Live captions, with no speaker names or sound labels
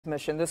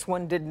Mission. This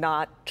one did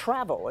not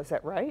travel, is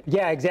that right?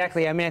 Yeah,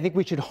 exactly. I mean, I think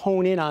we should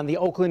hone in on the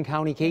Oakland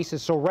County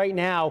cases. So right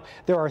now,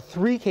 there are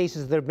 3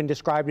 cases that have been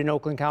described in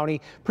Oakland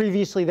County.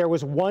 Previously, there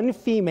was 1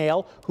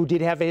 female who did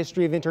have a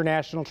history of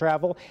international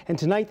travel, and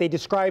tonight they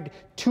described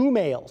 2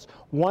 males.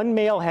 1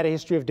 male had a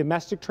history of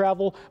domestic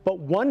travel, but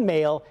 1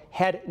 male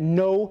had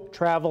no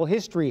travel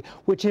history,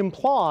 which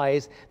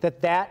implies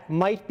that that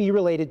might be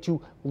related to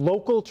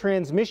local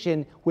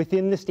transmission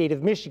within the state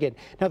of Michigan.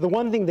 Now, the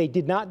one thing they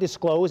did not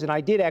disclose, and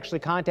I did actually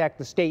contact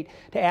the state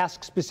to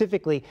ask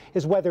specifically,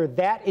 is whether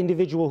that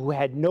individual who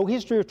had no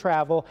history of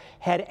travel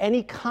had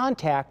any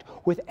contact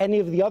with any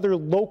of the other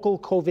local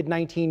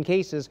COVID-19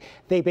 cases.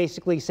 They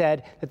basically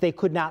said that they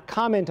could not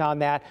comment on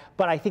that,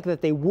 but I think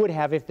that they would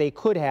have if they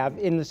could have,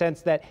 in the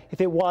sense that if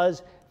it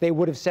was, they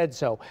would have said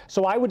so.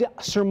 So I would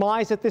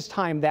surmise at this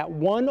time that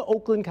 1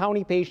 Oakland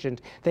County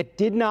patient that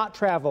did not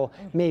travel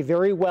may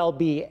very well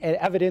be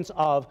evidence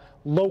of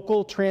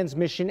local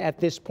transmission at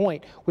this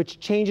point, which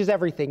changes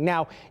everything.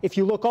 Now, if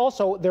you look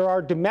also, there are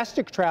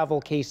domestic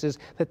travel cases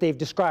that they've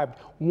described.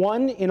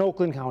 1 in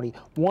Oakland County,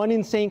 1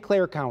 in St.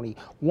 Clair County,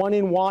 1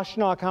 in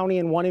Washtenaw County,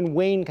 and 1 in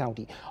Wayne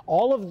County.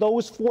 All of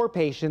those 4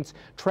 patients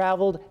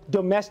traveled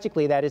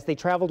domestically, that is, they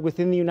traveled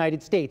within the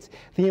United States.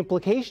 The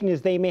implication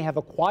is they may have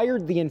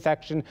acquired the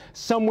infection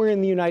somewhere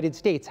in the United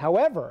States.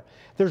 However,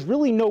 there's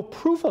really no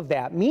proof of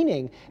that,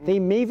 meaning they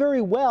may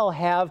very well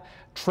have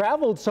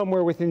traveled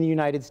somewhere within the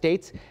United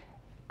States,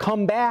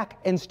 come back,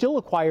 and still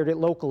acquired it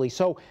locally.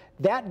 So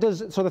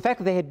the fact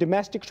that they had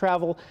domestic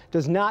travel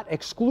does not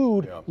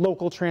exclude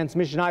local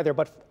transmission either,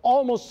 but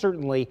almost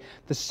certainly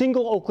the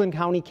single Oakland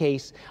County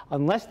case,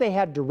 unless they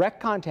had direct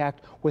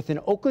contact with an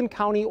Oakland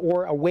County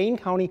or a Wayne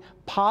County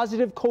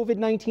positive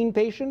COVID-19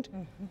 patient,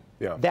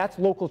 that's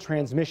local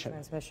transmission.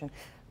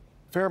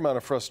 Fair amount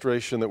of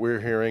frustration that we're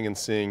hearing and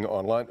seeing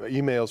online,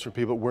 emails from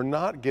people. We're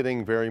not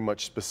getting very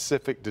much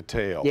specific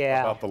detail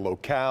about the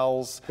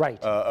locales,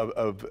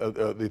 of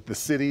the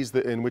cities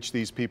in which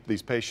these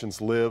patients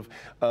live.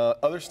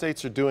 Other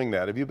states are doing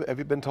that. Have you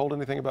been told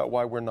anything about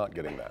why we're not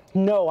getting that?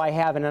 No, I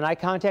haven't, and I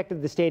contacted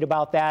the state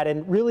about that.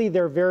 And really,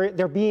 they're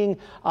being,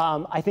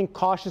 I think,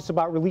 cautious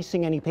about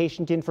releasing any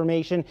patient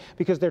information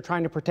because they're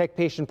trying to protect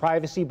patient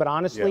privacy. But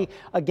honestly,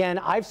 again,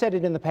 I've said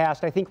it in the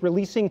past. I think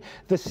releasing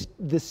the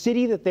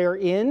city that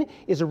they're in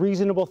is a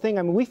reasonable thing.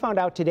 I mean, we found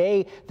out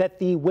today that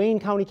the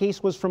Wayne County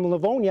case was from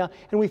Livonia,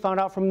 and we found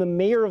out from the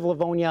mayor of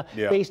Livonia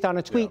based on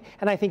a tweet.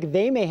 And I think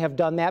they may have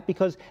done that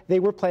because they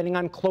were planning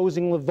on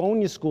closing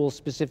Livonia schools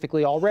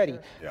specifically already.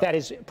 That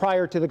is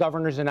prior to the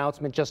governor's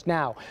announcement just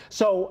now.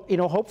 So, you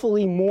know,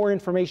 hopefully more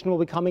information will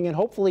be coming, and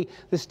hopefully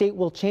the state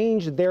will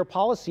change their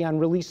policy on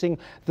releasing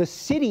the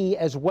city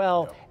as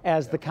well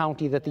as the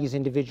county that these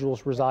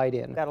individuals reside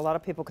in. Got a lot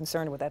of people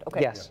concerned with that.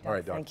 Okay. Yes. All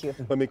right, Don. Thank you.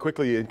 Let me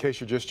quickly, in case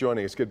you're just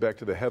joining us, get back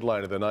to the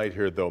headline of the night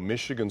here, though.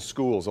 Michigan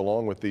schools,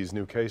 along with these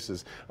new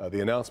cases,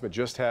 the announcement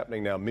just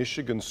happening now,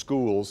 Michigan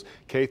schools,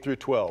 K through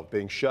 12,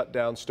 being shut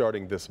down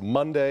starting this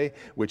Monday,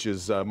 which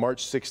is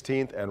March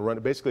 16th,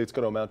 and basically it's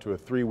going to amount to a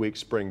 3-week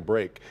spring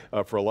break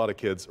for a lot of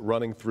kids,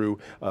 running through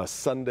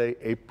Sunday,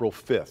 April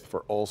 5th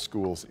for all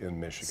schools in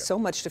Michigan. So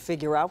much to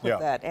figure out with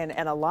that,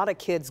 and a lot of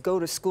kids go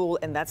to school,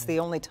 and that's the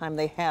only time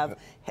they have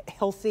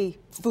healthy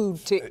food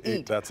to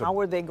eat. How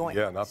are they going?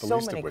 Not the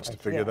least of which to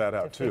figure that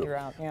out, too.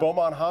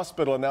 Beaumont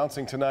Hospital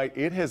announcing tonight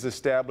it has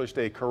established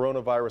a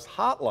coronavirus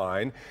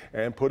hotline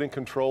and putting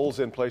controls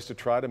in place to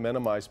try to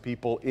minimize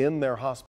people in their hospital.